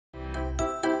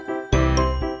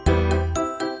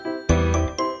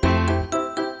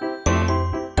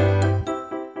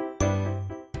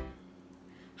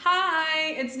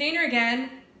it's Nina again.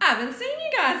 I haven't seen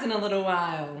you guys in a little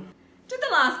while. Did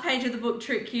the last page of the book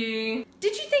trick you?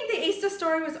 Did you think the Easter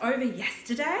story was over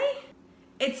yesterday?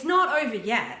 It's not over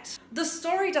yet. The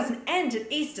story doesn't end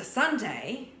at Easter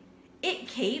Sunday. It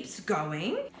keeps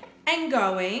going and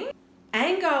going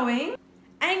and going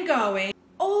and going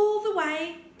all the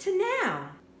way to now,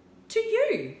 to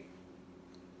you.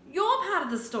 You're part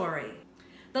of the story.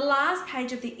 The last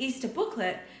page of the Easter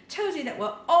booklet tells you that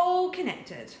we're all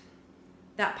connected.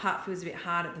 That part feels a bit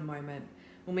hard at the moment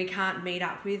when we can't meet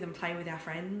up with and play with our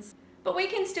friends. But we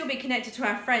can still be connected to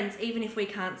our friends even if we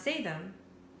can't see them.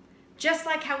 Just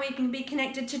like how we can be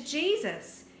connected to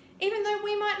Jesus, even though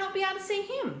we might not be able to see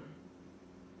him.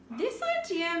 This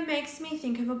idea makes me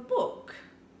think of a book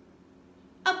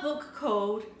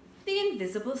called The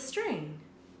Invisible String.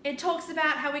 It talks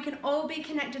about how we can all be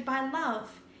connected by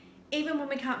love, even when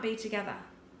we can't be together.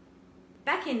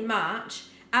 Back in March,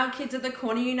 our kids at the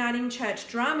Corner Uniting Church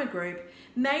drama group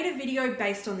made a video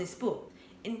based on this book.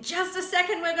 In just a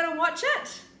second, we're going to watch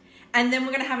it, and then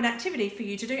we're going to have an activity for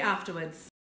you to do afterwards.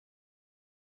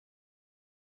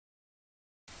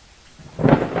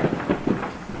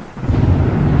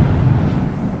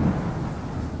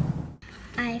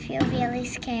 I feel really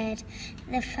scared.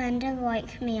 The thunder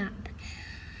woke me up.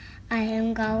 I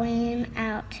am going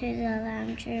out to the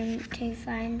lounge room to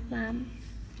find Mum.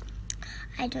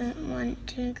 I don't want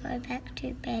to go back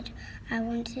to bed. I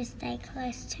want to stay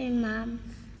close to Mum.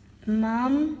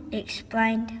 Mum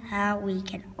explained how we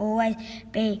can always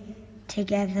be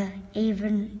together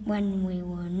even when we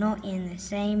were not in the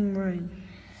same room.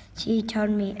 She told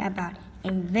me about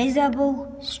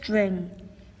invisible string.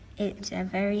 It's a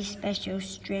very special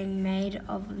string made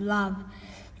of love.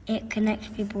 It connects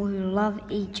people who love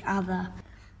each other.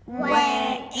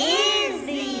 Where is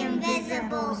the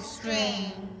invisible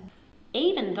string?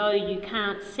 Even though you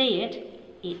can't see it,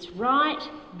 it's right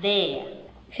there.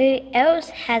 Who else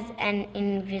has an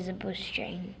invisible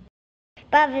string?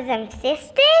 Brothers and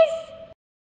sisters?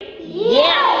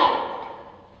 Yeah!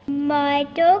 My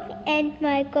dog and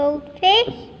my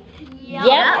goldfish?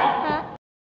 Yep.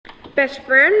 Best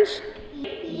friends?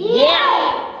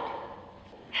 Yeah!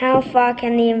 How far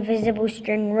can the invisible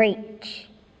string reach?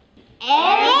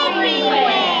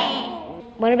 Everywhere!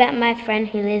 What about my friend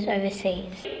who lives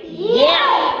overseas?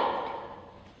 Yeah!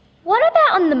 What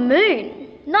about on the moon?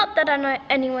 Not that I know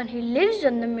anyone who lives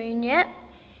on the moon yet.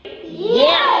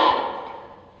 Yeah!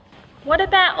 What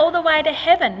about all the way to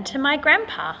heaven to my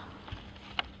grandpa?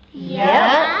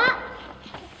 Yeah!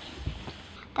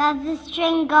 Does the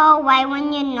string go away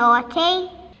when you're naughty?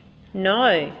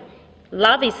 No.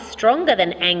 Love is stronger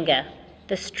than anger.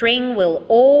 The string will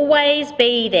always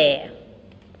be there.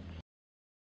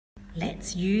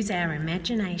 Let's use our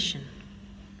imagination.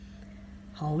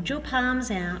 Hold your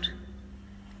palms out,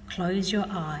 close your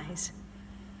eyes,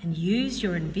 and use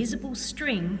your invisible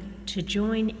string to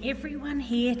join everyone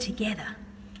here together.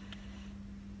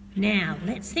 Now,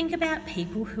 let's think about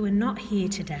people who are not here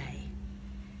today,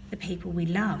 the people we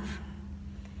love,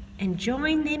 and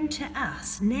join them to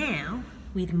us now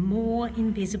with more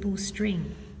invisible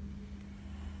string.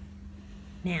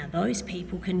 Now those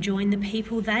people can join the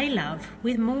people they love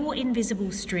with more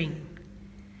invisible string,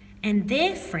 and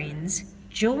their friends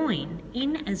join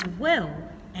in as well,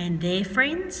 and their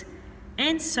friends,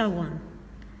 and so on,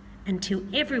 until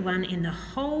everyone in the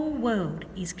whole world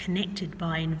is connected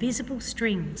by invisible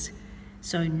strings,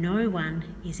 so no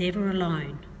one is ever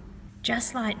alone.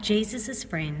 Just like Jesus'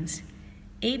 friends,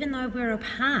 even though we're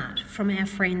apart from our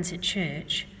friends at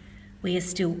church, we are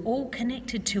still all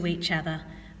connected to each other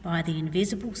by the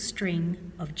invisible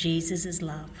string of Jesus'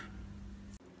 love.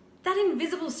 That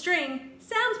invisible string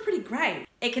sounds pretty great.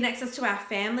 It connects us to our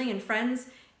family and friends,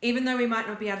 even though we might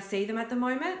not be able to see them at the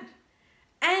moment.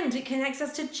 And it connects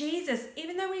us to Jesus,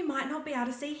 even though we might not be able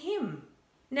to see him.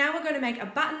 Now we're going to make a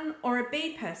button or a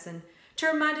bead person to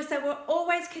remind us that we're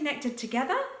always connected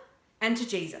together and to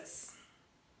Jesus.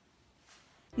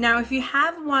 Now, if you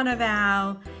have one of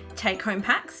our take-home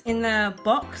packs in the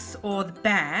box or the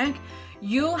bag,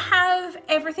 you'll have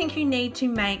everything you need to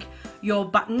make your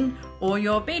button or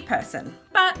your bead person.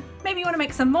 But maybe you want to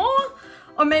make some more,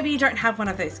 or maybe you don't have one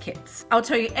of those kits. I'll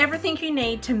tell you everything you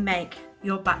need to make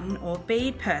your button or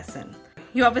bead person.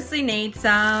 You obviously need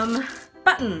some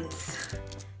buttons,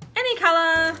 any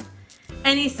colour,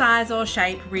 any size or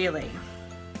shape really.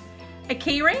 A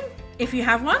key ring if you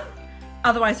have one,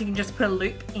 otherwise you can just put a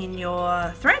loop in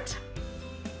your thread.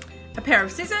 A pair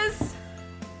of scissors.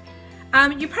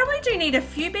 You probably do need a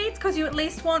few beads because you at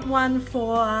least want one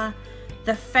for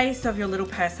the face of your little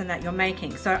person that you're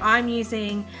making. So I'm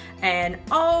using an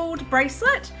old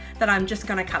bracelet that I'm just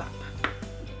going to cut up.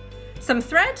 some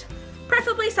thread,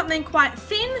 preferably something quite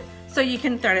thin so you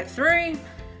can thread it through.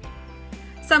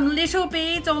 Some little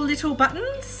beads or little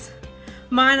buttons.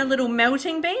 Mine are little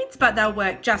melting beads, but they'll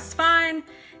work just fine.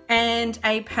 And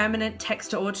a permanent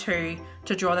texture or two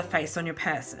to draw the face on your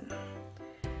person.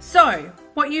 So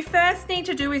what you first need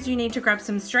to do is you need to grab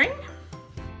some string.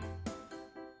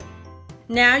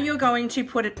 Now you're going to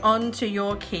put it onto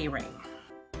your keyring.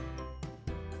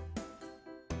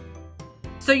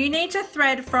 So you need to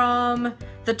thread from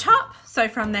the top, so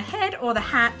from the head or the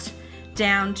hat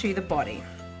down to the body.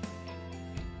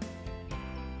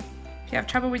 If you have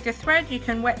trouble with your thread, you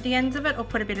can wet the ends of it or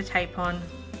put a bit of tape on,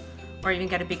 or even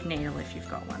get a big needle if you've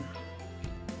got one.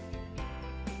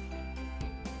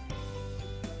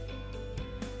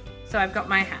 So I've got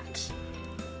my hat.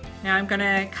 Now I'm going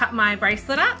to cut my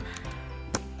bracelet up.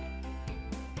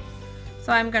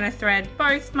 So I'm going to thread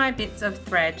both my bits of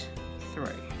thread through.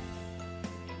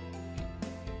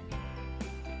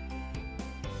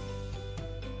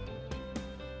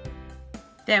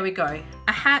 There we go,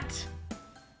 a hat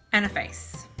and a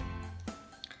face.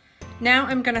 Now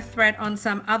I'm going to thread on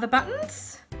some other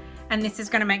buttons, and this is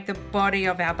going to make the body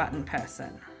of our button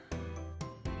person.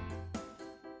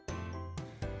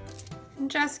 And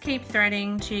just keep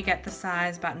threading till you get the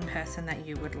size button person that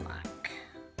you would like.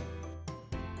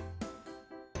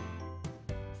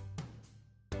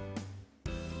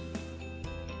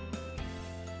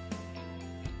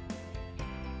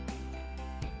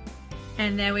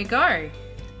 And there we go.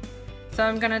 So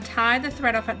I'm going to tie the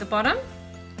thread off at the bottom.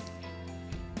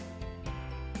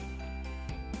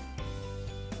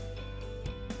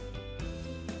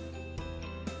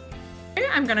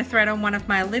 I'm going to thread on one of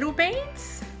my little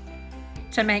beads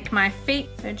to make my feet.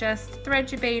 So just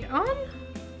thread your bead on.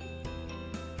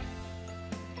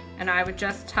 And I would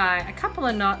just tie a couple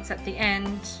of knots at the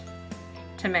end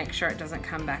to make sure it doesn't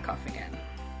come back off again.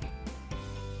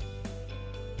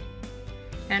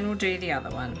 And we'll do the other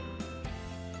one.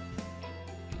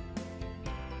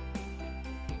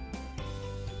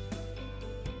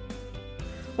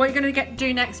 What you're going to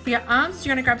do next for your arms,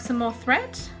 you're going to grab some more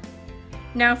thread.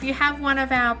 Now if you have one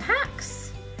of our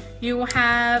packs, you will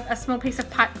have a small piece of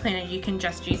pipe cleaner. You can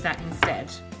just use that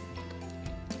instead.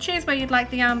 Choose where you'd like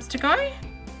the arms to go,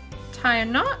 tie a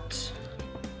knot.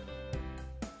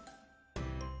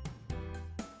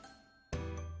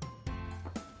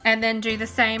 And then do the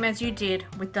same as you did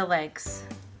with the legs.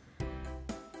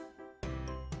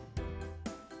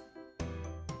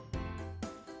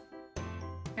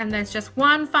 And there's just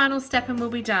one final step and we'll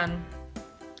be done.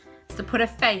 It's to put a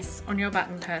face on your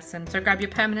button person. So grab your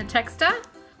permanent texture,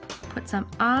 put some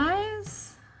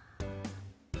eyes,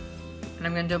 and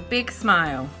I'm going to do a big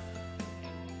smile.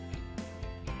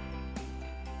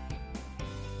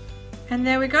 And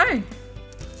there we go.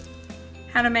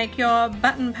 How to make your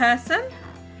button person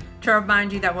to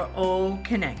remind you that we're all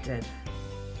connected.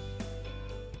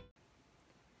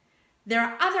 There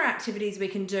are other activities we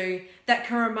can do that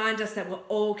can remind us that we're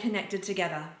all connected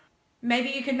together. Maybe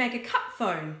you could make a cup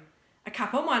phone, a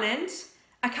cup on one end,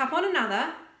 a cup on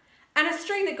another, and a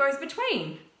string that goes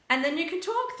between, and then you can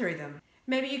talk through them.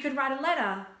 Maybe you could write a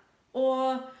letter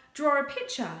or draw a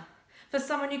picture for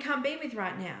someone you can't be with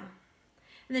right now.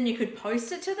 And then you could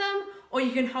post it to them, or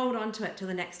you can hold on to it till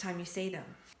the next time you see them.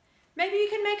 Maybe you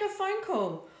can make a phone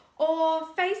call or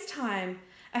FaceTime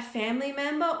a family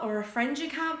member or a friend you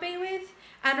can't be with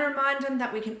and remind them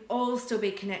that we can all still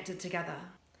be connected together.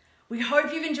 We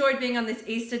hope you've enjoyed being on this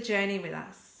Easter journey with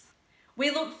us. We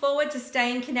look forward to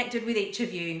staying connected with each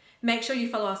of you. Make sure you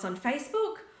follow us on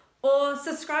Facebook or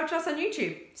subscribe to us on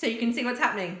YouTube so you can see what's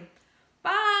happening.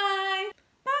 Bye!